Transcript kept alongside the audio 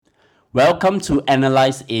Welcome to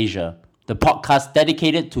Analyze Asia, the podcast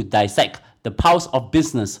dedicated to dissect the pulse of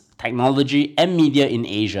business, technology, and media in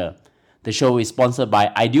Asia. The show is sponsored by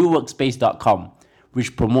idealworkspace.com,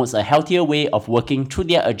 which promotes a healthier way of working through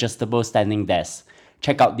their adjustable standing desks.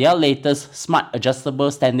 Check out their latest smart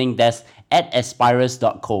adjustable standing desk at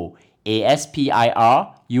aspirus.co,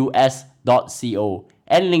 aspirus.co,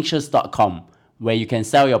 and linkshes.com, where you can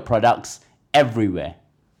sell your products everywhere.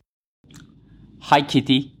 Hi,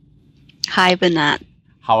 Kitty. Hi, Bernard.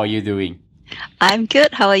 How are you doing? I'm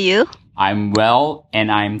good. How are you? I'm well, and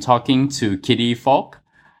I'm talking to Kitty Falk,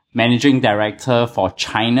 Managing Director for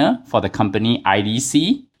China for the company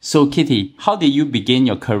IDC. So, Kitty, how did you begin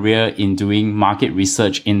your career in doing market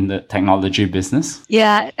research in the technology business?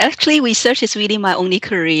 Yeah, actually, research is really my only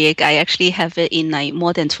career. I actually have it in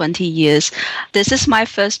more than 20 years. This is my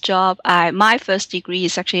first job. My first degree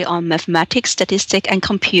is actually on mathematics, statistics, and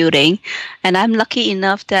computing. And I'm lucky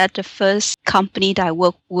enough that the first company that I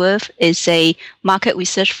work with is a market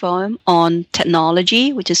research firm on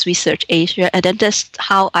technology, which is Research Asia. And then that's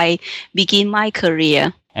how I begin my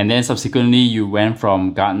career. And then subsequently, you went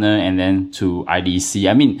from Gartner and then to IDC.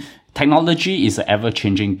 I mean, technology is an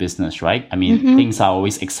ever-changing business, right? I mean, things are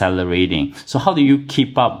always accelerating. So how do you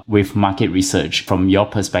keep up with market research from your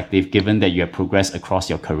perspective, given that you have progressed across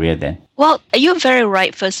your career then? Well, you're very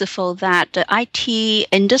right, first of all, that the IT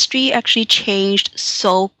industry actually changed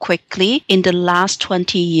so quickly in the last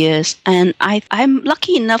 20 years. And I'm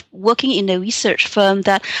lucky enough working in a research firm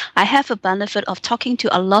that I have a benefit of talking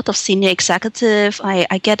to a lot of senior executives.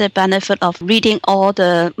 I get a benefit of reading all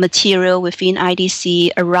the material within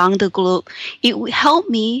IDC around the globe. It will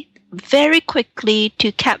help me very quickly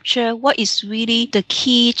to capture what is really the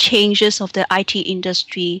key changes of the IT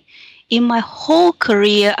industry. In my whole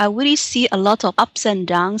career, I really see a lot of ups and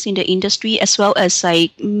downs in the industry, as well as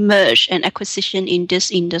like merge and acquisition in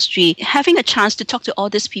this industry. Having a chance to talk to all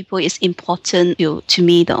these people is important to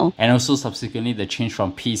me, though. And also subsequently, the change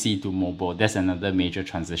from PC to mobile, that's another major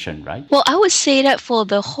transition, right? Well, I would say that for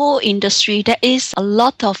the whole industry, there is a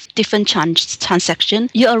lot of different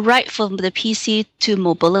transactions. You are right from the PC to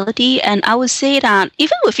mobility. And I would say that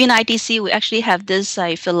even within IDC, we actually have this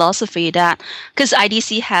philosophy that because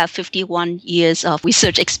IDC have 51 years of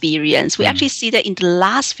research experience, we actually see that in the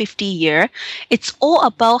last 50 years, it's all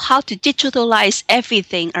about how to digitalize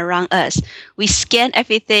everything around us. We scan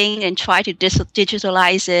everything and try to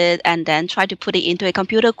digitalize it and then try to put it into a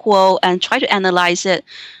computer quote and try to analyze it.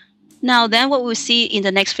 Now, then what we'll see in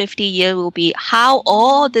the next 50 years will be how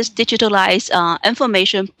all this digitalized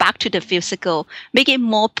information back to the physical, make it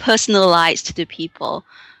more personalized to the people.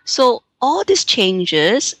 So all these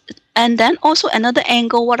changes, and then also another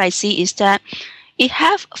angle, what I see is that it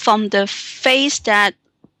have from the phase that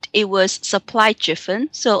it was supply driven.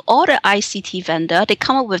 So all the ICT vendor, they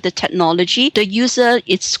come up with the technology. The user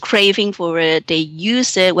is craving for it. They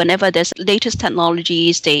use it whenever there's latest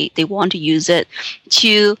technologies, they want to use it,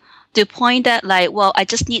 to the point that I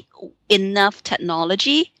just need enough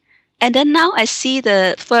technology. And then now I see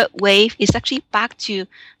the third wave is actually back to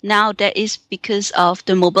now that is because of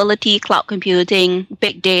the mobility, cloud computing,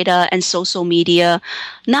 big data, and social media.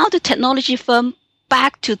 Now the technology firm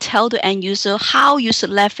back to tell the end user how you should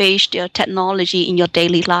leverage their technology in your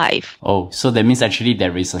daily life. Oh, so that means actually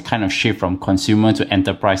there is a kind of shift from consumer to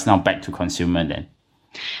enterprise, now back to consumer then.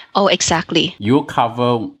 Oh, exactly. You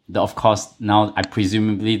cover, of course, now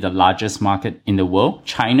presumably the largest market in the world,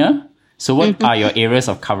 China. So what are your areas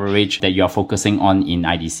of coverage that you are focusing on in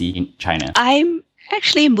IDC in China? I'm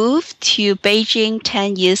actually moved to Beijing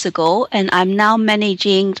 10 years ago, and I'm now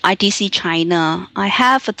managing IDC China. I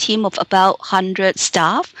have a team of about 100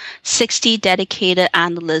 staff, 60 dedicated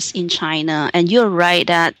analysts in China. And you're right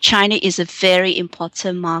that China is a very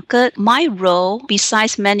important market. My role,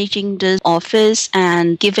 besides managing the office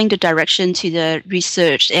and giving the direction to the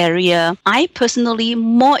research area, I personally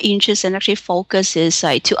more interested and actually focus is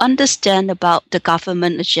to understand about the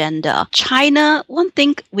government agenda. China, one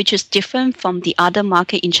thing which is different from the other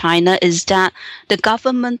market in China is that the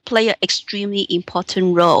government play an extremely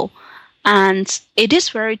important role. And it is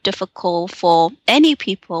very difficult for any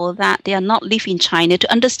people that they are not living in China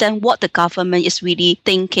to understand what the government is really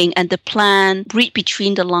thinking and the plan, read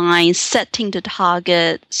between the lines, setting the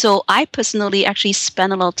target. So I personally actually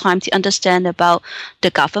spend a lot of time to understand about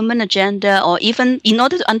the government agenda, or even in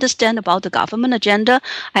order to understand about the government agenda,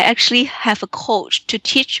 I actually have a coach to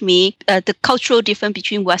teach me the cultural difference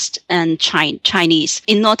between West and Chinese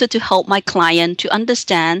in order to help my client to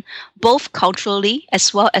understand both culturally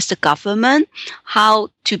as well as the government, how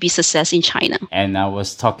to be success in China. And I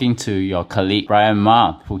was talking to your colleague, Brian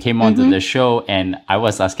Ma, who came onto the show, and I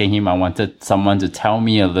was asking him, I wanted someone to tell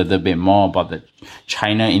me a little bit more about the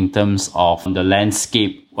China in terms of the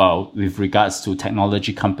landscape, with regards to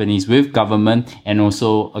technology companies with government, and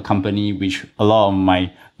also a company which a lot of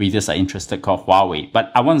my readers are interested, called Huawei.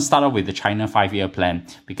 But I want to start off with the China 5-year plan,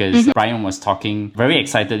 because Brian was talking very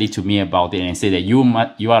excitedly to me about it and said that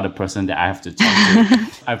you are the person that I have to talk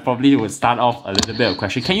to. I probably would start off a little bit of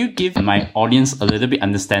question. Can you give my audience a little bit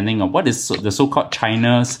understanding of what is the so-called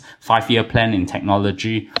China's 5-year plan in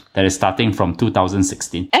technology that is starting from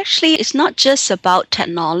 2016? Actually, it's not just about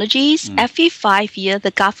technologies. Every 5 years,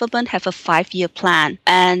 the government have a 5-year plan,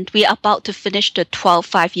 and we are about to finish the 12th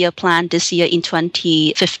 5-year plan this year in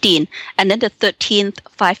 2015. And then the 13th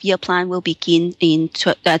 5-year plan will begin in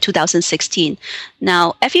 2016.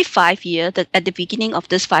 Now, every 5 years, at the beginning of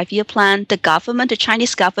this 5-year plan, the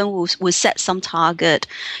Chinese government will set some target.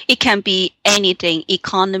 It can be anything: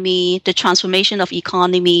 economy, the transformation of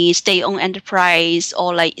economy, state-owned enterprise,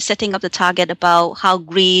 or like setting up the target about how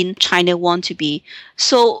green China want to be.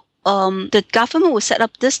 So the government will set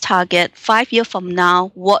up this target 5 years from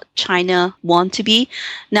now, what China want to be.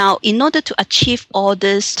 Now, in order to achieve all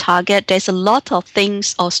this target, there's a lot of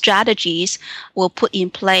things or strategies we'll put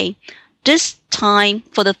in play. This time,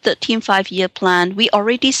 for the 13th 5-year plan, we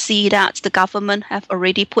already see that the government have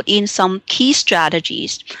already put in some key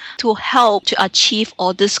strategies to help to achieve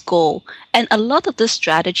all this goal. And a lot of the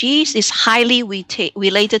strategies is highly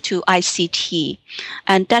related to ICT.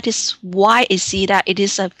 And that is why I see that it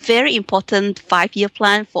is a very important 5-year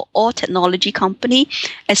plan for all technology company,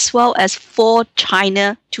 as well as for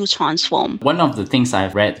China to transform. One of the things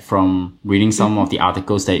I've read from reading some of the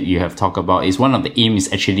articles that you have talked about is one of the aims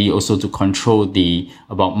is actually also to control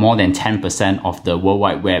about more than 10% of the World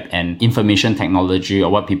Wide Web and information technology,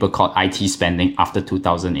 or what people call IT spending, after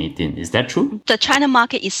 2018. Is that true? The China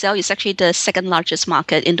market itself is actually the second largest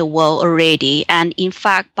market in the world already. And in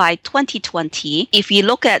fact, by 2020, if you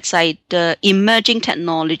look at the emerging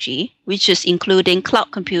technology, which is including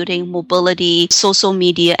cloud computing, mobility, social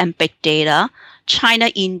media, and big data,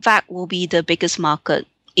 China, in fact, will be the biggest market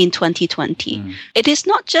in 2020. It is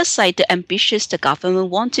not just like the ambitious the government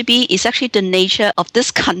want to be, it's actually the nature of this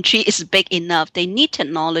country is big enough. They need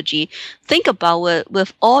technology. Think about it,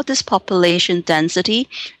 with all this population density,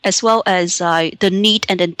 as well as the need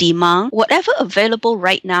and the demand, whatever available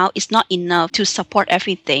right now is not enough to support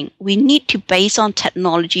everything. We need to base on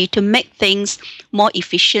technology to make things more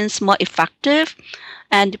efficient, more effective.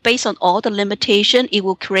 And based on all the limitation, it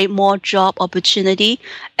will create more job opportunity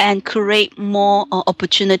and create more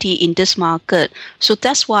opportunity in this market. So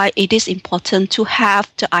that's why it is important to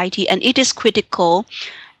have the IT, and it is critical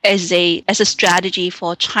as a strategy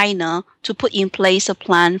for China to put in place a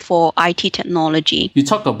plan for IT technology. You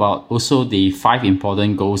talk about also the 5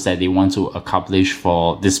 important goals that they want to accomplish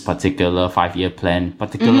for this particular 5-year plan,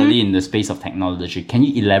 particularly in the space of technology. Can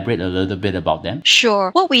you elaborate a little bit about them? Sure.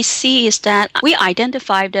 What we see is that we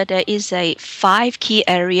identified that there is a 5 key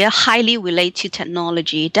area highly related to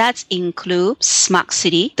technology. That includes smart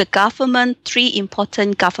city. The government, 3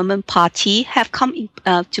 important government party have come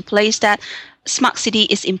to place that smart city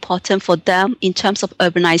is important for them in terms of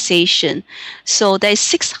urbanization. So there's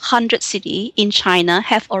 600 cities in China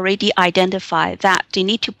have already identified that they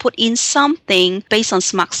need to put in something based on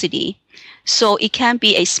smart city. So it can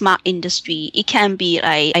be a smart industry. It can be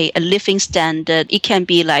a living standard. It can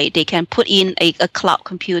be like they can put in a cloud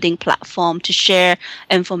computing platform to share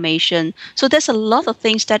information. So there's a lot of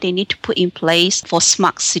things that they need to put in place for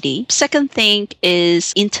smart city. Second thing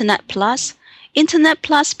is Internet Plus. Internet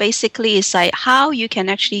Plus basically is like how you can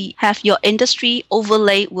actually have your industry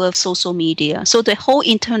overlaid with social media. So the whole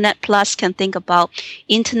Internet Plus can think about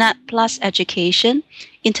Internet Plus education,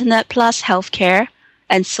 Internet Plus healthcare,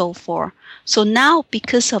 and so forth. So now,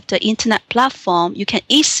 because of the Internet platform, you can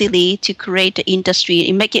easily to create the industry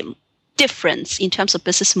and make it different in terms of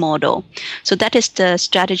business model. So that is the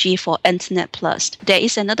strategy for Internet Plus. There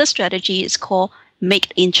is another strategy, it's called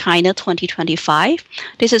Make in China 2025.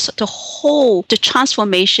 This is the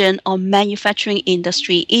transformation of manufacturing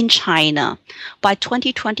industry in China. By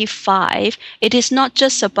 2025, it is not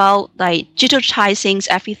just about like digitizing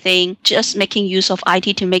everything, just making use of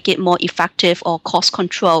IT to make it more effective or cost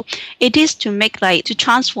control. It is to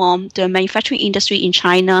transform the manufacturing industry in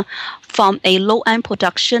China from a low-end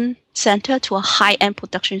production center to a high-end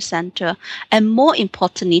production center. And more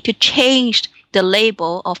importantly, to change the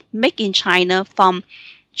label of Make in China from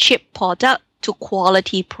cheap product to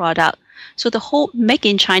quality product. So the whole Make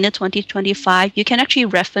in China 2025, you can actually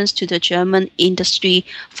reference to the German Industry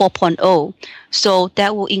 4.0. So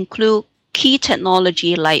that will include key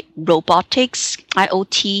technology like robotics,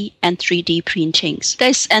 IoT, and 3D printing.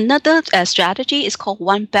 There's another strategy. It's called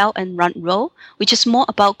One Belt and One Road, which is more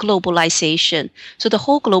about globalization. So the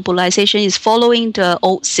whole globalization is following the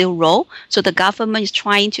old Silk Road. So the government is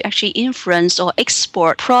trying to actually influence or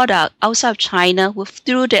export product outside of China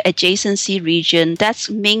through the adjacency region. That's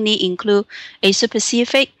mainly include Asia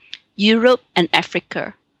Pacific, Europe, and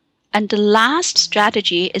Africa. And the last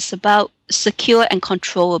strategy is about secure and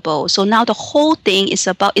controllable. So now the whole thing is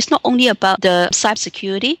about, it's not only about the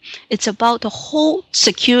cybersecurity, it's about the whole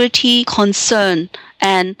security concern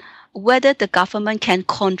and whether the government can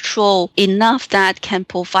control enough that can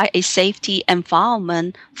provide a safety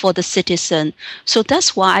environment for the citizen. So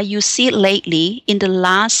that's why you see lately in the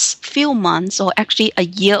last few months or actually a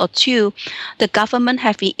year or two, the government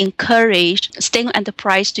have been encouraged state-owned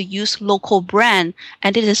enterprise to use local brand,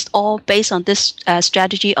 and it is all based on this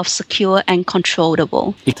strategy of secure and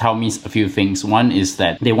controllable. It tells me a few things. One is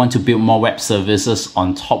that they want to build more web services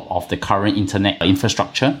on top of the current internet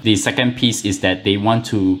infrastructure. The second piece is that they want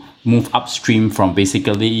to move upstream from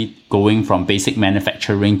basically going from basic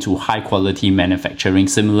manufacturing to high quality manufacturing,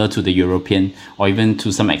 similar to the European or even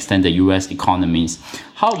to some extent the US economies.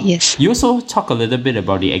 Yes. You also talk a little bit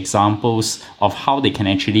about the examples of how they can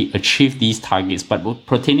actually achieve these targets, but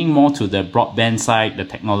pertaining more to the broadband side, the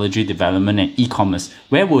technology development and e-commerce.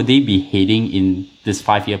 Where will they be heading in this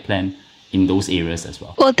 5-year plan in those areas as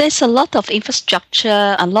well? Well, there's a lot of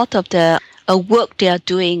infrastructure, a lot of the work they are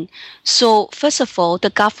doing. So first of all, the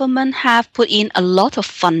government have put in a lot of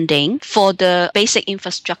funding for the basic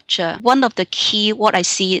infrastructure. One of the key, what I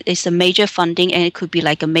see is a major funding, and it could be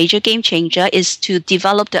like a major game changer, is to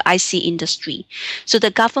develop the IC industry. So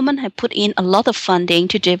the government have put in a lot of funding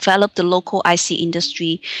to develop the local IC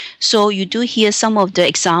industry. So you do hear some of the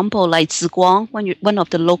example like Ziguang, one of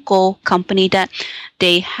the local company that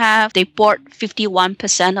they bought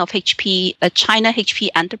 51% of HP, China HP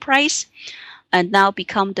Enterprise, and now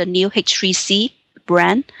become the new H3C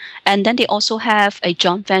brand. And then they also have a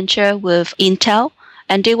joint venture with Intel,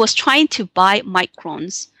 and they was trying to buy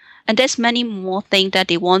Microns. And there's many more things that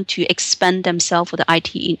they want to expand themselves for the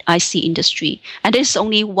IC industry. And this is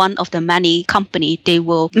only one of the many companies they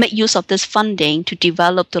will make use of this funding to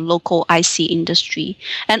develop the local IC industry.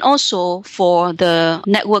 And also for the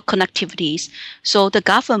network connectivities. So the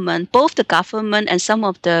government, both the government and some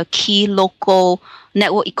of the key local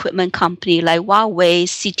network equipment company like Huawei,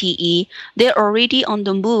 CTE, they're already on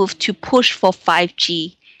the move to push for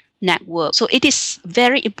 5G network. So it is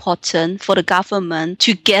very important for the government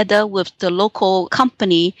together with the local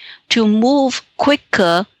company to move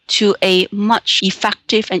quicker to a much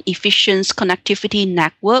effective and efficient connectivity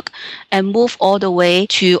network and move all the way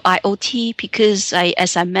to IoT, because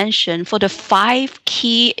as I mentioned, for the 5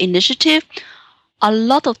 key initiatives, a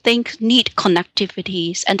lot of things need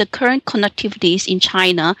connectivities, and the current connectivities in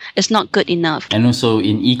China is not good enough. And also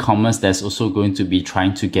in e-commerce, there's also going to be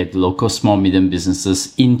trying to get local small, medium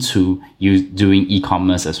businesses into doing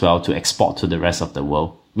e-commerce as well to export to the rest of the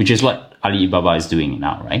world, which is what Alibaba is doing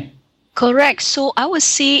now, right? Correct. So I would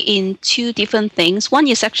see in 2 different things. One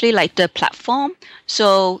is actually like the platform.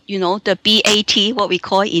 So, the BAT, what we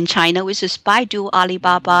call in China, which is Baidu,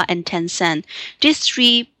 Alibaba, and Tencent. These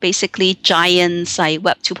 3 basically giants like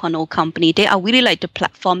Web 2.0 company, they are really like the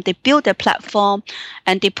platform. They build their platform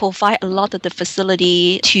and they provide a lot of the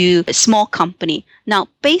facility to a small company. Now,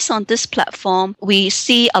 based on this platform, we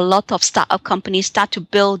see a lot of startup companies start to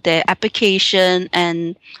build their application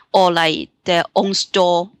or like their own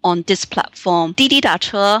store on this platform. Didi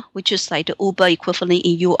Dache, which is like the Uber equivalent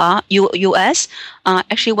in US,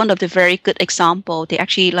 actually one of the very good example. They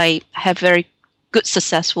actually like have very good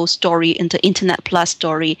successful story in the Internet Plus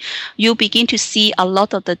story. You begin to see a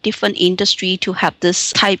lot of the different industry to have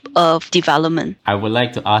this type of development. I would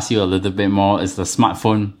like to ask you a little bit more is the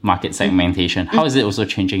smartphone market segmentation. How is it also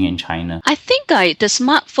changing in China? I think the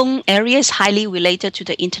smartphone area is highly related to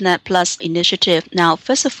the Internet Plus initiative. Now,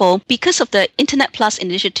 first of all, because of the Internet Plus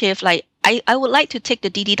initiative, like I would like to take the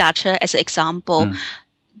Didi Dache as an example.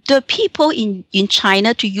 The people in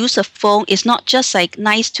China to use a phone is not just like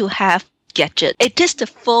nice to have gadget. It is the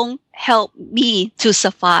phone help me to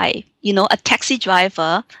survive. A taxi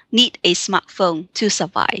driver need a smartphone to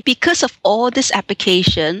survive. Because of all this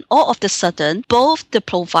application, all of the sudden, both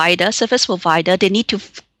the service provider, they need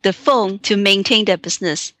the phone to maintain their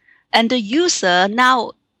business. And the user,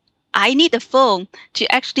 now, I need a phone to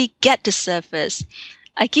actually get the service.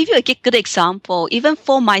 I give you a good example. Even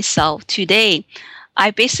for myself today,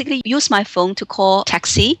 I basically use my phone to call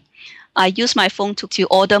taxi. I use my phone to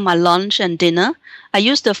order my lunch and dinner. I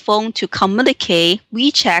use the phone to communicate,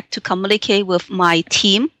 WeChat to communicate with my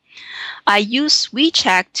team. I use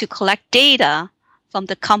WeChat to collect data from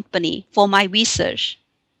the company for my research.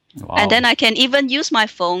 Wow. And then I can even use my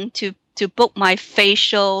phone to book my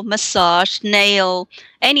facial, massage, nail,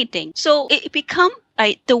 anything. So it become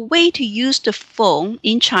the way to use the phone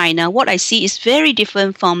in China, what I see is very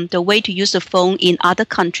different from the way to use the phone in other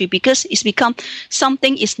countries because it's become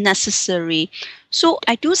something is necessary. So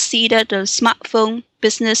I do see that the smartphone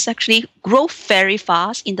business actually grow very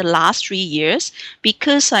fast in the last 3 years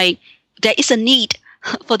because there is a need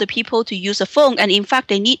for the people to use a phone, and in fact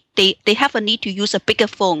they have a need to use a bigger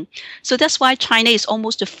phone. So that's why China is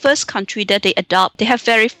almost the first country that they have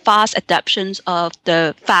very fast adoptions of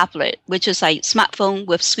the phablet, which is like smartphone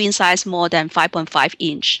with screen size more than 5.5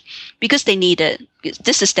 inch, because they need it.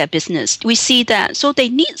 This is their business. We see that, so they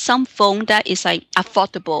need some phone that is like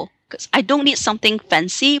affordable. Because I don't need something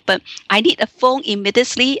fancy, but I need a phone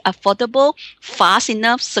immediately, affordable, fast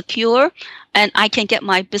enough, secure, and I can get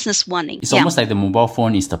my business running. It's almost like the mobile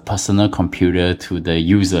phone is the personal computer to the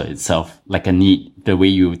user itself, like a need, the way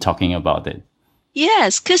you were talking about it.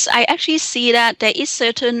 Yes, because I actually see that there is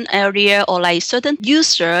certain area or like certain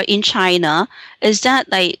user in China is that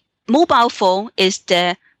like mobile phone is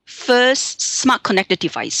the first smart connected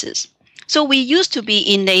devices. So we used to be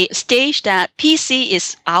in a stage that PC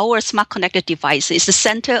is our smart connected device. It's the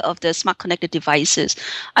center of the smart connected devices.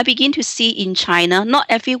 I begin to see in China, not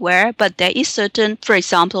everywhere, but there is certain, for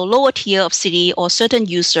example, lower tier of city or certain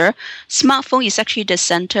user, smartphone is actually the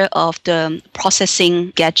center of the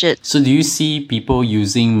processing gadget. So do you see people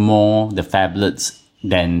using more the phablets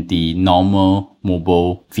than the normal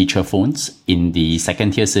mobile feature phones in the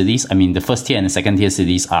second tier cities? I mean, the first tier and the second tier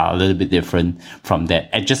cities are a little bit different from that.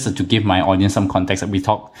 And just to give my audience some context, we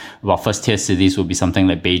talk about first tier cities will be something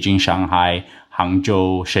like Beijing, Shanghai,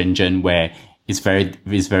 Hangzhou, Shenzhen, where it's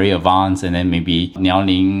very advanced, and then maybe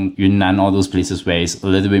Liaoning, Yunnan, all those places where it's a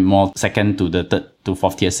little bit more second to the third to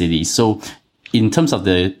fourth tier cities. So in terms of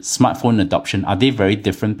the smartphone adoption, are they very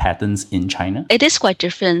different patterns in China? It is quite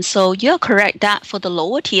different. So you're correct that for the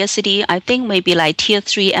lower tier city, I think maybe like tier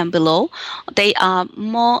 3 and below, they're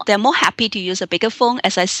more happy to use a bigger phone.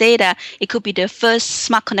 As I say that it could be their first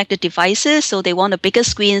smart connected devices. So they want a bigger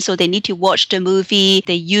screen. So they need to watch the movie.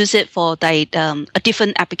 They use it for like a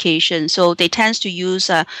different application. So they tend to use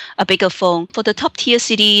a bigger phone. For the top tier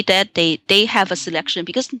city, that they have a selection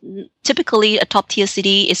because typically a top tier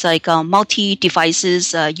city is like a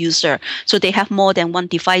multi-devices user. So they have more than one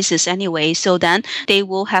devices anyway. So then they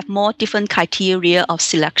will have more different criteria of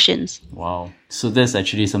selections. Wow. So that's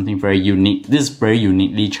actually something very unique. This is very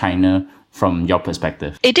uniquely China from your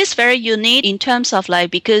perspective. It is very unique in terms of like,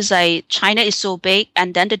 because China is so big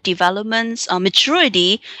and then the developments,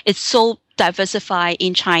 maturity is so diversify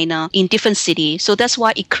in China in different cities. So that's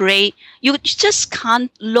why you just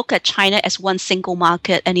can't look at China as one single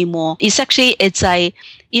market anymore.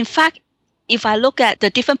 In fact, if I look at the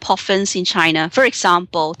different provinces in China, for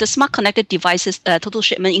example, the smart connected devices total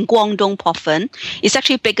shipment in Guangdong province is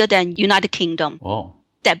actually bigger than United Kingdom. Oh.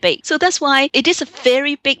 That big. So that's why it is a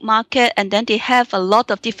very big market, and then they have a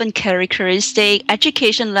lot of different characteristics,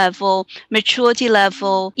 education level, maturity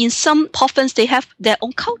level. In some provinces, they have their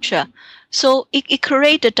own culture. So it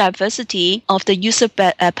creates the diversity of the user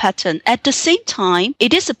pattern. At the same time,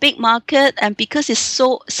 it is a big market, and because it's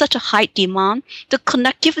such a high demand, the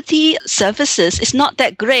connectivity services is not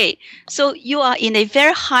that great. So you are in a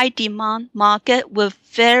very high demand market with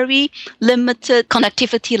very limited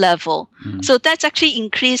connectivity level. So that's actually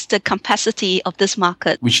increased the capacity of this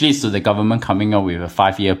market. Which leads to the government coming up with a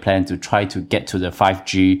 5-year plan to try to get to the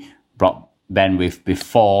 5G bandwidth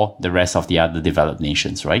before the rest of the other developed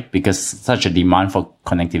nations, right? Because such a demand for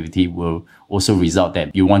connectivity will also result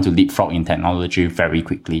that you want to leapfrog in technology very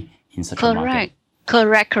quickly in such a market.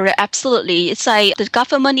 Correct. Absolutely. It's like the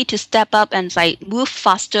government need to step up and like move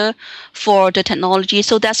faster for the technology.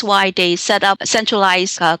 So that's why they set up a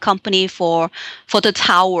centralized company for the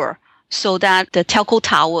tower. So that the telco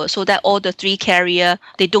tower, so that all the 3 carrier,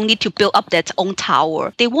 they don't need to build up their own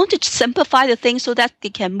tower. They want to simplify the thing so that they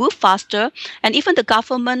can move faster. And even the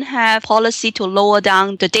government have policy to lower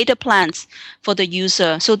down the data plans for the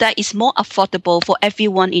user so that it's more affordable for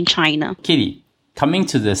everyone in China. Katie, coming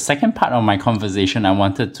to the second part of my conversation, I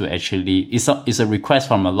wanted to actually, it's a request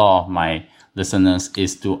from a lot of my listeners,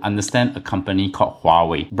 is to understand a company called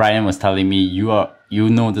Huawei. Brian was telling me you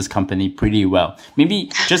know this company pretty well.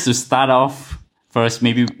 Maybe just to start off, first,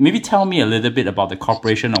 maybe tell me a little bit about the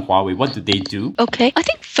corporation of Huawei. What do they do? Okay. I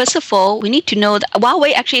think first of all, we need to know that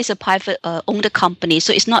Huawei actually is a private owned company,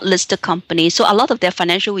 so it's not listed company. So a lot of their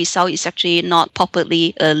financial result is actually not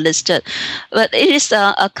properly listed. But it is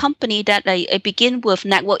a company that begin with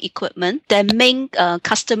network equipment. Their main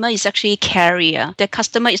customer is actually carrier. Their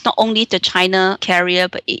customer is not only the China carrier,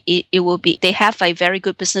 but it will be, they have a very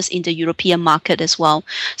good business in the European market as well.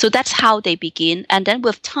 So that's how they begin. And then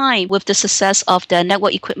with time, with the success of the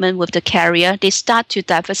network equipment with the carrier, they start to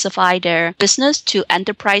diversify their business to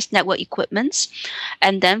enterprise network equipments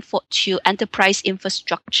and then to enterprise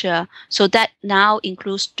infrastructure. So that now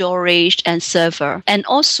includes storage and server. And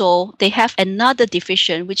also they have another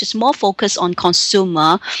division which is more focused on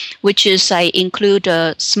consumer, which is include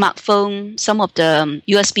the smartphone, some of the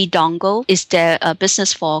USB dongle is their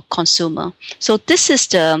business for consumer. So this is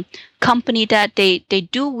the company that they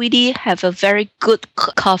do really have a very good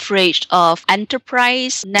coverage of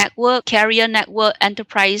enterprise network, carrier network,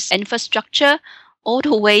 enterprise infrastructure, all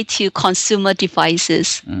the way to consumer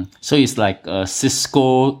devices. So it's like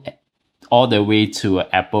Cisco all the way to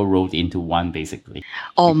Apple rolled into one, basically.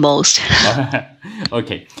 Almost.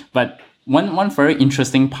 Okay. But one very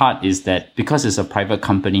interesting part is that because it's a private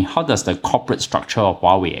company, how does the corporate structure of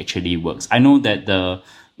Huawei actually works? I know that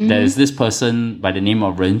there's this person by the name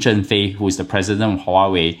of Ren Zhengfei, who is the president of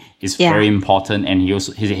Huawei, is very important, and he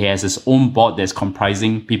has his own board that's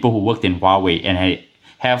comprising people who worked in Huawei and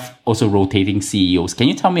have also rotating CEOs. Can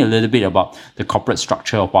you tell me a little bit about the corporate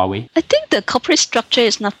structure of Huawei? I think the corporate structure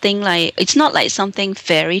is it's not like something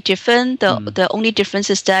very different. The only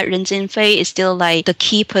difference is that Ren Zhengfei is still like the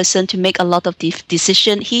key person to make a lot of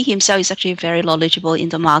decision. He himself is actually very knowledgeable in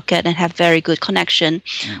the market and have very good connection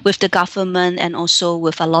with the government and also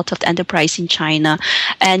with a lot of the enterprise in China.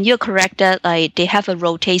 And you're correct that they have a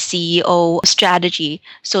rotate CEO strategy,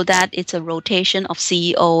 so that it's a rotation of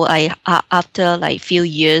CEO after few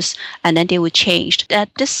years, and then they will change. That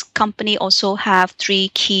this company also have 3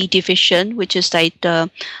 key divisions, which is the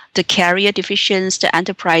carrier divisions, the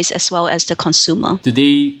enterprise, as well as the consumer. Do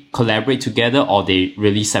they collaborate together, or they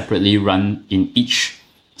really separately run in each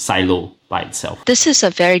silo by itself? This is a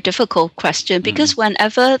very difficult question because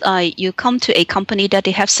whenever you come to a company that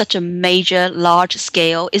they have such a major, large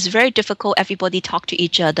scale, it's very difficult everybody talk to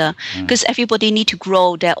each other because everybody need to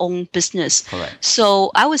grow their own business. Correct.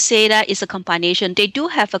 So I would say that it's a combination. They do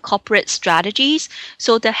have a corporate strategies.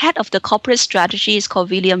 So the head of the corporate strategy is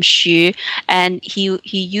called William Xu, and he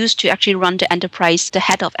used to actually run the enterprise, the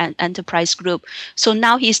head of an enterprise group. So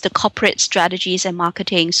now he's the corporate strategies and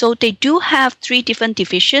marketing. So they do have 3 different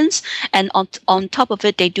divisions, and on top of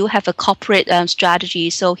it, they do have a corporate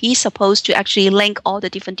strategy. So he's supposed to actually link all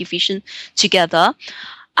the different divisions together.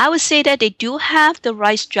 I would say that they do have the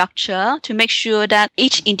right structure to make sure that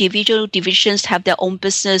each individual divisions have their own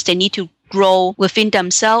business. They need to grow within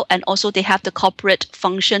themselves, and also they have the corporate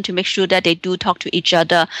function to make sure that they do talk to each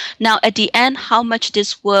other. Now, at the end, how much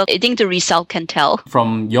this works, I think the result can tell.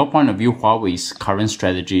 From your point of view, Huawei's current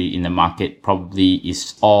strategy in the market probably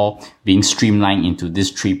is all being streamlined into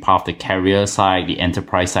this 3 parts: the carrier side, the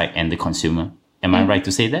enterprise side, and the consumer. Am I right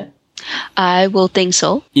to say that? I will think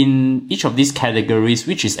so. In each of these categories,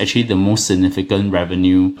 which is actually the most significant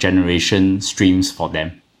revenue generation streams for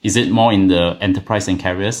them? Is it more in the enterprise and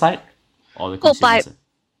carrier side, or the consumer side?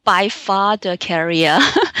 By far the carrier.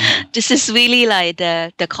 This is really like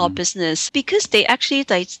the core business, because they actually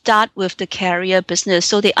start with the carrier business.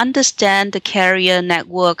 So they understand the carrier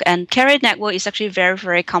network, and carrier network is actually very,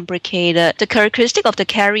 very complicated. The characteristic of the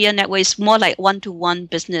carrier network is more like one-to-one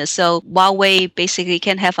business. So Huawei basically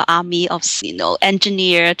can have an army of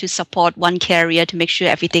engineer to support one carrier to make sure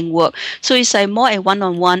everything works. So it's like more a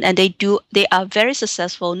one-on-one, and they are very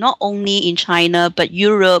successful not only in China but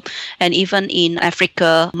Europe and even in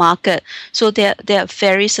Africa market. So they're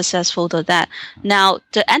very successful to that. Now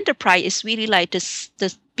the enterprise is really like this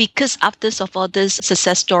because after all this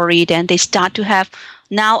success story, then they start to have,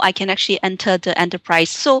 now I can actually enter the enterprise.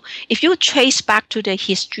 So if you trace back to the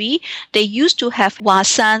history, they used to have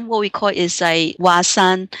Huasan, what we call is a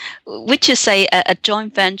Huasan, which is a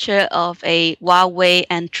joint venture of a Huawei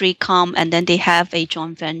and 3Com, and then they have a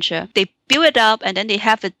joint venture. They build it up, and then they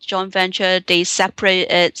have a joint venture. They separate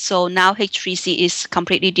it. So now H3C is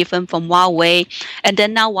completely different from Huawei. And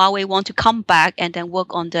then now Huawei want to come back and then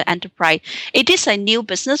work on the enterprise. It is a new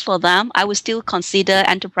business for them. I would still consider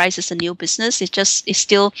enterprise as a new business. It's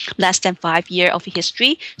still less than 5 years of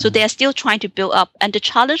history. So they are still trying to build up. And the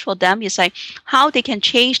challenge for them is like how they can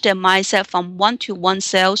change their mindset from one-to-one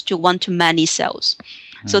sales to one-to-many sales.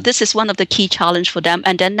 So this is one of the key challenge for them.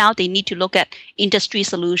 And then now they need to look at industry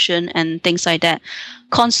solution and things like that.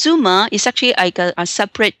 Consumer is actually like a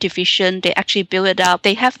separate division. They actually build it up.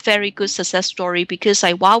 They have very good success story because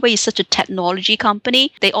like Huawei is such a technology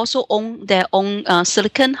company. They also own their own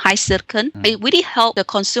silicon, high silicon. It really helped the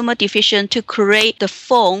consumer division to create the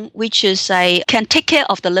phone, which is can take care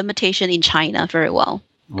of the limitation in China very well.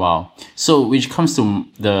 Wow. So which comes to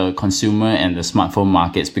the consumer and the smartphone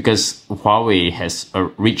markets, because Huawei has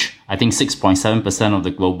reached, I think, 6.7% of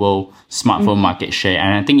the global smartphone market share.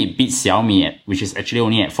 And I think it beats Xiaomi, which is actually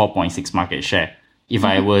only at 4.6 market share. If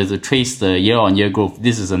I were to trace the year-on-year growth,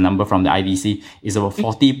 this is a number from the IDC, is about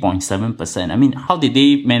 40.7%. I mean, how did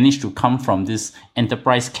they manage to come from this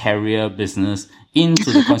enterprise carrier business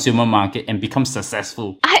into the consumer market and become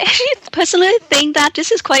successful? I actually personally think that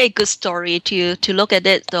this is quite a good story to look at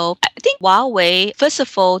it, though. I think Huawei, first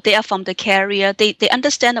of all, they are from the carrier. They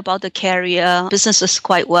understand about the carrier businesses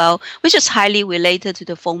quite well, which is highly related to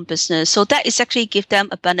the phone business. So that is actually give them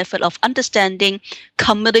a benefit of understanding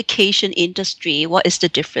communication industry. What is the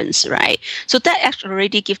difference, right? So that actually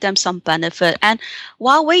already give them some benefit. And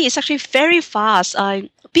Huawei is actually very fast.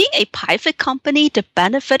 Being a private company, the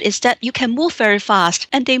benefit is that you can move very fast.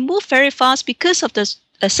 And they move very fast because of the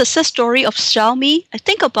success story of Xiaomi. I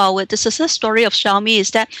think about it. The success story of Xiaomi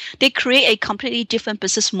is that they create a completely different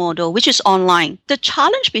business model, which is online. The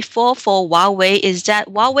challenge before for Huawei is that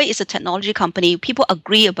Huawei is a technology company. People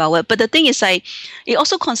agree about it. But the thing is, it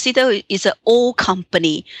also consider it is an old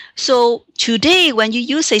company. So today, when you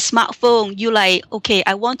use a smartphone, you like, okay,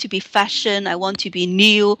 I want to be fashion. I want to be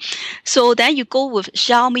new. So then you go with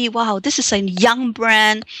Xiaomi. Wow, this is a young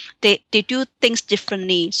brand. They do things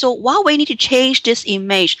differently. So Huawei need to change this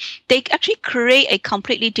image. They actually create a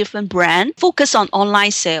completely different brand, focus on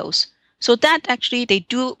online sales. So that actually they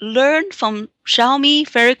do learn from Xiaomi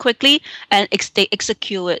very quickly and they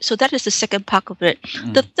execute it. So that is the second part of it.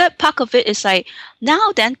 The third part of it is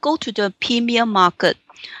now then go to the premium market.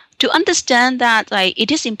 To understand that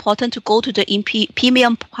it is important to go to the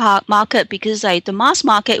premium market because the mass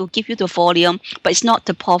market will give you the volume, but it's not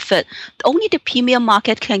the profit. Only the premium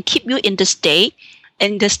market can keep you in the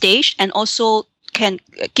stage and also can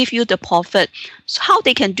give you the profit. So how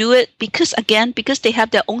they can do it? Because they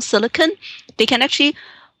have their own silicon, they can actually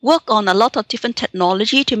work on a lot of different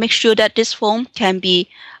technology to make sure that this phone can be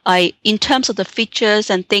in terms of the features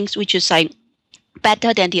and things which is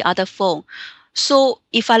better than the other phone. So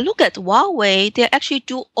if I look at Huawei, they actually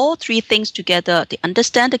do all three things together. They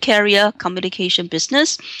understand the carrier communication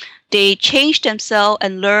business. They change themselves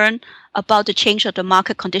and learn about the change of the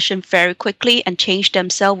market condition very quickly and change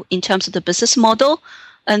themselves in terms of the business model.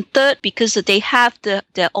 And third, because they have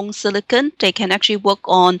their own silicon, they can actually work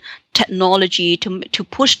on technology to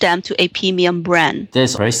push them to a premium brand.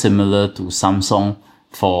 That's very similar to Samsung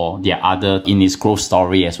for their other in its growth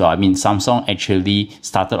story as well. I mean, Samsung actually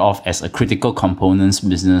started off as a critical components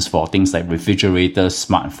business for things like refrigerators,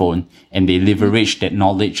 smartphone, and they leveraged that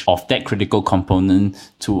knowledge of that critical component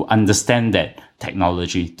to understand that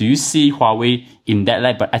technology. Do you see Huawei in that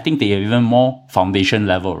light? But I think they are even more foundation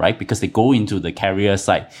level, right? Because they go into the carrier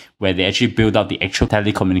side where they actually build out the actual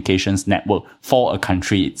telecommunications network for a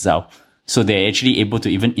country itself. So they're actually able to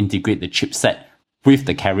even integrate the chipset with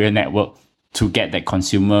the carrier network to get that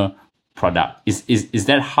consumer product. Is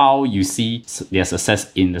that how you see their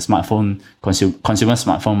success in the smartphone consumer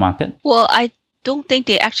smartphone market? Well, I don't think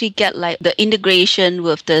they actually get the integration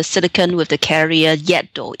with the silicon with the carrier yet,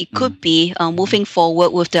 though. It could be moving forward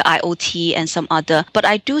with the IoT and some other. But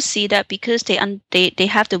I do see that because they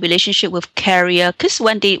have the relationship with carrier. Because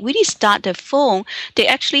when they really start the phone, they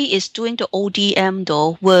actually is doing the ODM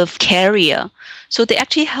though with carrier. So they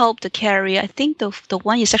actually help the carrier. I think the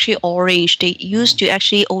one is actually Orange. They used to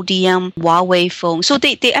actually ODM Huawei phone. So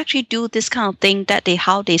they actually do this kind of thing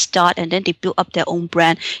how they start and then they build up their own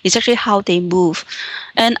brand. It's actually how they move.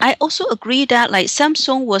 And I also agree that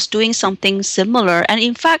Samsung was doing something similar. And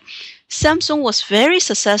in fact, Samsung was very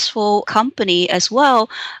successful company as well.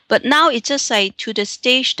 But now it's just to the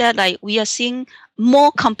stage that we are seeing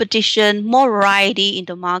more competition, more variety in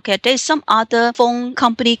the market. There's some other phone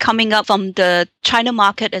company coming up from the China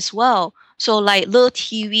market as well. So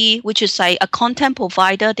LeTV, which is a content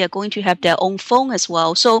provider, they're going to have their own phone as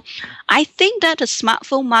well. So I think that the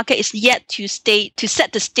smartphone market is yet to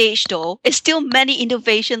set the stage though. It's still many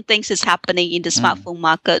innovation things is happening in the smartphone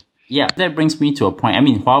market. Yeah, that brings me to a point. I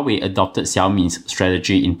mean, Huawei adopted Xiaomi's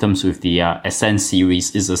strategy in terms with the Ascend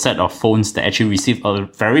series. Is a set of phones that actually received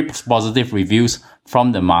very positive reviews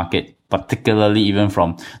from the market, particularly even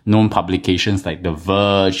from known publications like The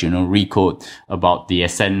Verge, Recode, about the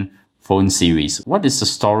Ascend phone series. What is the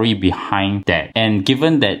story behind that? And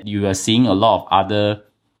given that you are seeing a lot of other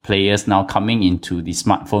players now coming into the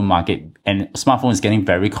smartphone market and smartphone is getting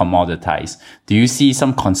very commoditized, do you see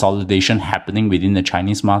some consolidation happening within the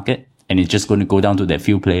Chinese market? And it's just going to go down to that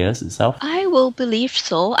few players itself? I will believe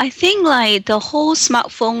so. I think like the whole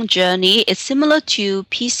smartphone journey is similar to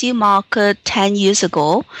PC market 10 years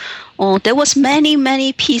ago. There was many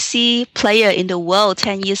PC player in the world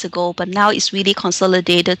 10 years ago, but now it's really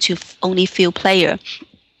consolidated to only few player.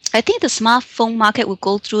 I think the smartphone market will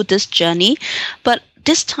go through this journey, but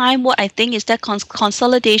this time, what I think is that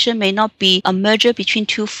consolidation may not be a merger between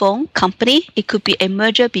two phone company. It could be a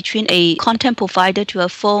merger between a content provider to a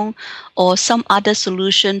phone or some other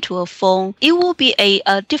solution to a phone. It will be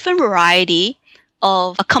a different variety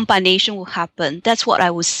of a combination will happen. That's what I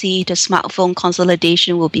would see the smartphone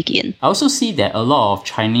consolidation will begin. I also see that a lot of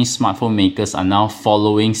Chinese smartphone makers are now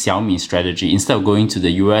following Xiaomi's strategy. Instead of going to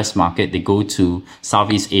the US market, they go to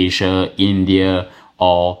Southeast Asia, India,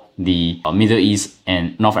 or the Middle East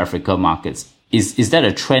and North Africa markets. Is that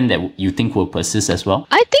a trend that you think will persist as well?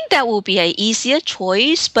 I think that will be an easier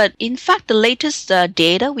choice, but in fact, the latest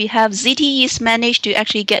data we have, ZTE's managed to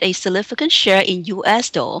actually get a significant share in US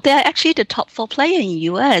though. They are actually the top 4 player in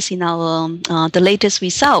US in our the latest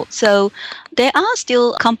result. So there are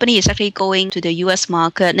still companies actually going to the US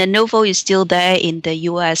market. Lenovo is still there in the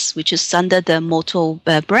US, which is under the Moto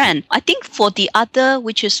brand. I think for the other,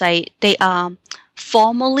 which is like they are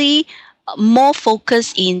formally more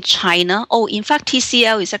focused in China. In fact,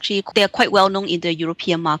 TCL is actually, they are quite well known in the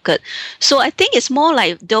European market. So I think it's more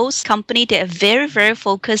like those companies that are very, very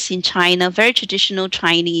focused in China, very traditional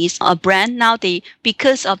Chinese brand. Now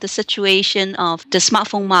because of the situation of the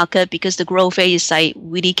smartphone market, because the growth rate is like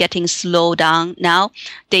really getting slowed down now,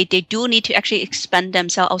 they do need to actually expand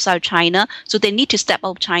themselves outside of China. So they need to step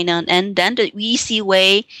out of China. And then the easy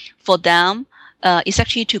way for them is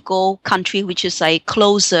actually to go country which is like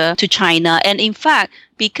closer to China. And in fact,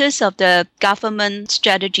 because of the government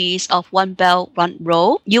strategies of One Belt, One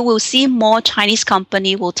Road, you will see more Chinese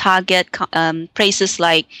company will target places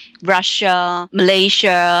like Russia,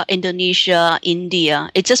 Malaysia, Indonesia, India.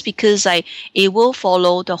 It's just because it will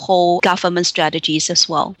follow the whole government strategies as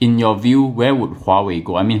well. In your view, where would Huawei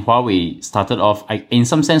go? I mean, Huawei started off, in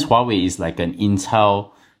some sense, Huawei is like an Intel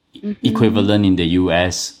equivalent in the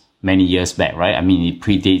US many years back, right? I mean, it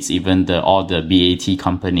predates even all the BAT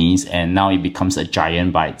companies, and now it becomes a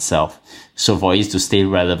giant by itself. So for it to stay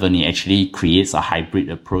relevant, it actually creates a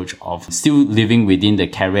hybrid approach of still living within the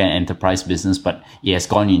carrier and enterprise business, but it has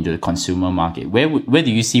gone into the consumer market. Where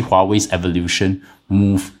do you see Huawei's evolution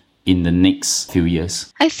move in the next few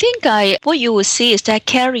years? I think what you will see is that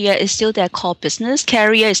carrier is still their core business.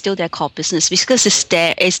 Because it's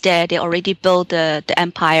there. They already built the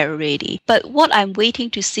empire already. But what I'm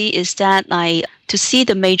waiting to see is that to see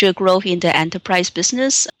the major growth in the enterprise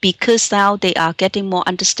business, because now they are getting more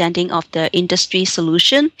understanding of the industry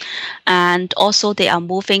solution, and also they are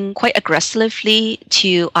moving quite aggressively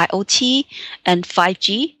to IoT and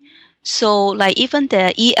 5G. So even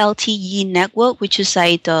the ELTE network, which is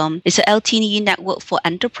it's an LTE network for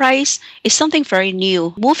enterprise, is something very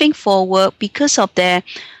new. Moving forward, because of their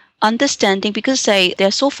understanding, because they're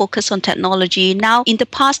so focused on technology. Now, in the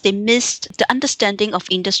past, they missed the understanding of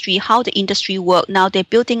industry, how the industry works. Now they're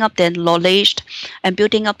building up their knowledge and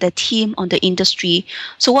building up their team on the industry.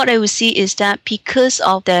 So what I will see is that because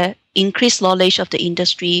of the increased knowledge of the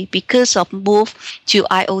industry, because of move to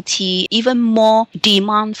IoT, even more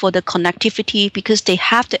demand for the connectivity, because they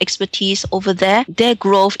have the expertise over there, their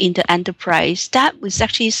growth in the enterprise, that was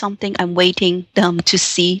actually something I'm waiting to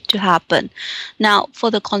see to happen. Now, for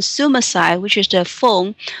the consumer side, which is the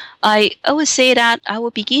phone, I would say that I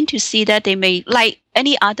will begin to see that they may, like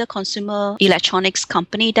any other consumer electronics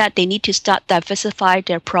company, that they need to start diversify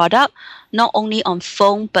their product, not only on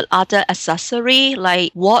phone, but other accessory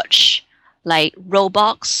like watch, like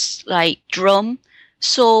robots, like drum.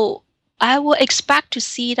 So I would expect to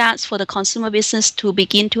see that for the consumer business to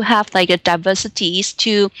begin to have a diversities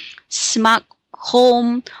to smart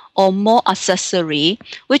home or more accessory,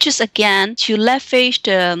 which is again to leverage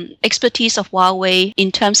the expertise of Huawei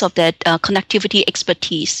in terms of their connectivity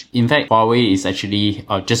expertise. In fact, Huawei is actually,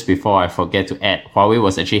 just before I forget to add, Huawei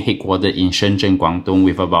was actually headquartered in Shenzhen, Guangdong,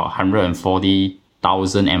 with about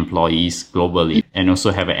 140,000 employees globally, and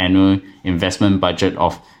also have an annual investment budget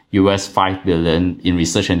of US $5 billion in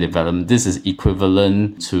research and development. This is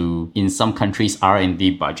equivalent to, in some countries,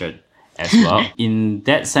 R&D budget as well. In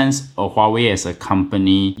that sense, Huawei as a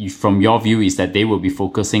company, from your view, is that they will be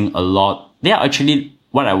focusing a lot. They are actually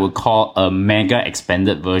what I would call a mega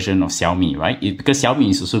expanded version of Xiaomi, right? Because Xiaomi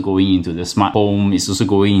is also going into the smart home, it's also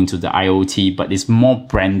going into the IoT, but it's more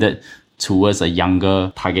branded towards a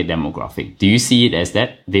younger target demographic. Do you see it as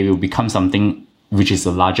that? They will become something which is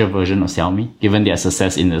a larger version of Xiaomi, given their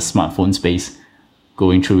success in the smartphone space,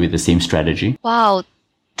 going through with the same strategy? Wow.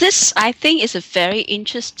 This, I think, is a very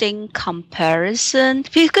interesting comparison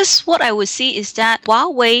because what I would see is that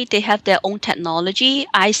Huawei, they have their own technology.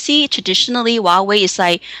 I see traditionally Huawei is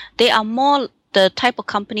like, they are more the type of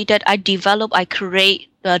company that I develop, I create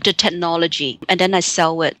the technology, and then I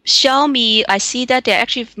sell it. Xiaomi, I see that they're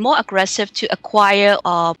actually more aggressive to acquire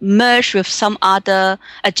or merge with some other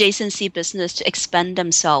adjacency business to expand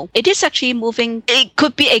themselves. It is actually moving, it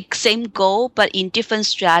could be a same goal, but in different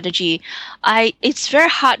strategy. It's very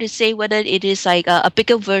hard to say whether it is like a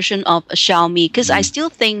bigger version of Xiaomi, because I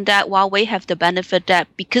still think that Huawei have the benefit that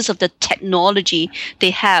because of the technology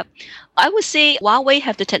they have, I would say Huawei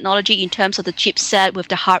have the technology in terms of the chipset with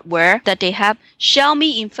the hardware that they have.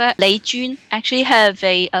 Xiaomi, in fact, Lei Jun actually have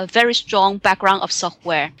a very strong background of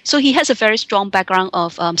software. So he has a very strong background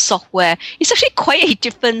of software. It's actually quite a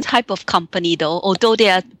different type of company though, although they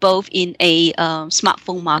are both in a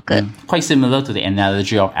smartphone market. Quite similar to the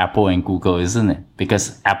analogy of Apple and Google, isn't it?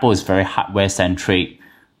 Because Apple is very hardware-centric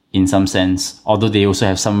in some sense, although they also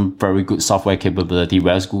have some very good software capability,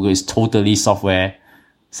 whereas Google is totally software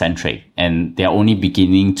centric, and they're only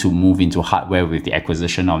beginning to move into hardware with the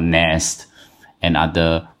acquisition of Nest and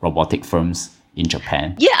other robotic firms in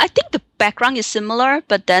Japan. Yeah, I think the background is similar,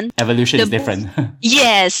 but then evolution is different.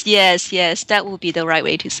 Yes, that would be the right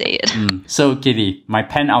way to say it. So Kitty, my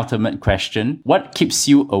penultimate question, what keeps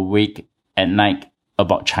you awake at night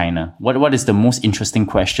about China? What is the most interesting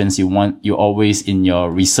questions you always in your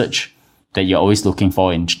research that you're always looking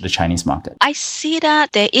for in the Chinese market? I see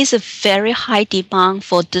that there is a very high demand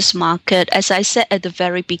for this market. As I said at the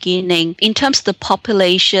very beginning, in terms of the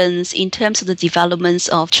populations, in terms of the developments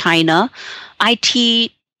of China, IT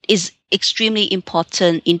is extremely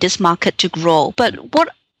important in this market to grow. But what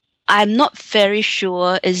I'm not very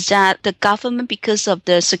sure is that the government, because of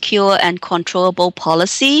the secure and controllable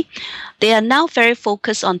policy, they are now very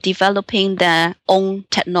focused on developing their own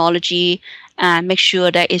technology and make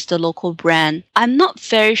sure that it's the local brand. I'm not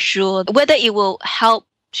very sure whether it will help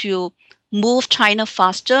to move China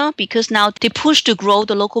faster because now they push to grow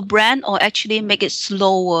the local brand, or actually make it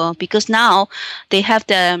slower because now they have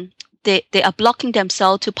they are blocking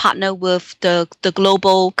themselves to partner with the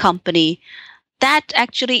global company. That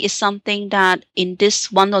actually is something that in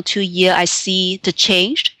this 1 or 2 year I see the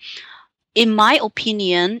change. In my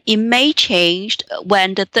opinion, it may change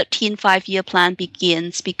when the 13th five-year plan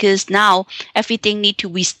begins, because now everything need to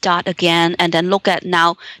restart again and then look at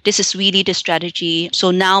now this is really the strategy.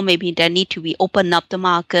 So now maybe there need to be open up the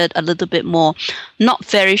market a little bit more. Not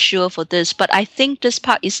very sure for this, but I think this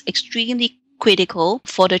part is extremely critical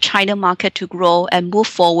for the China market to grow and move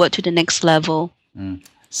forward to the next level.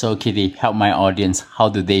 So Kitty, help my audience. How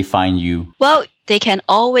do they find you? Well, they can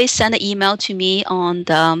always send an email to me on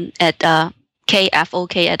at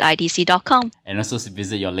kfok@idc.com. And also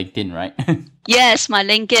visit your LinkedIn, right? Yes, my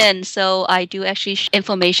LinkedIn. So I do actually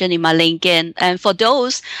information in my LinkedIn. And for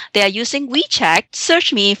those that are using WeChat,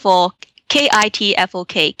 search me for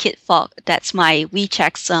KITFOK, Kit Fok. That's my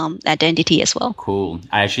WeChat's identity as well. Cool.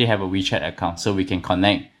 I actually have a WeChat account, so we can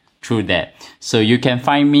connect through that. So you can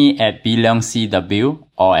find me at bleongcw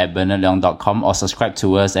or at bernardleong.com, or subscribe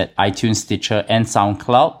to us at iTunes, Stitcher, and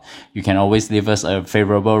SoundCloud. You can always leave us a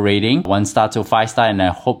favorable rating, 1 star to 5 star, and I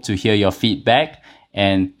hope to hear your feedback.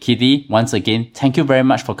 And Kitty, once again, thank you very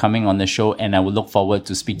much for coming on the show, and I will look forward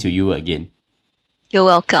to speak to you again. You're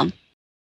welcome.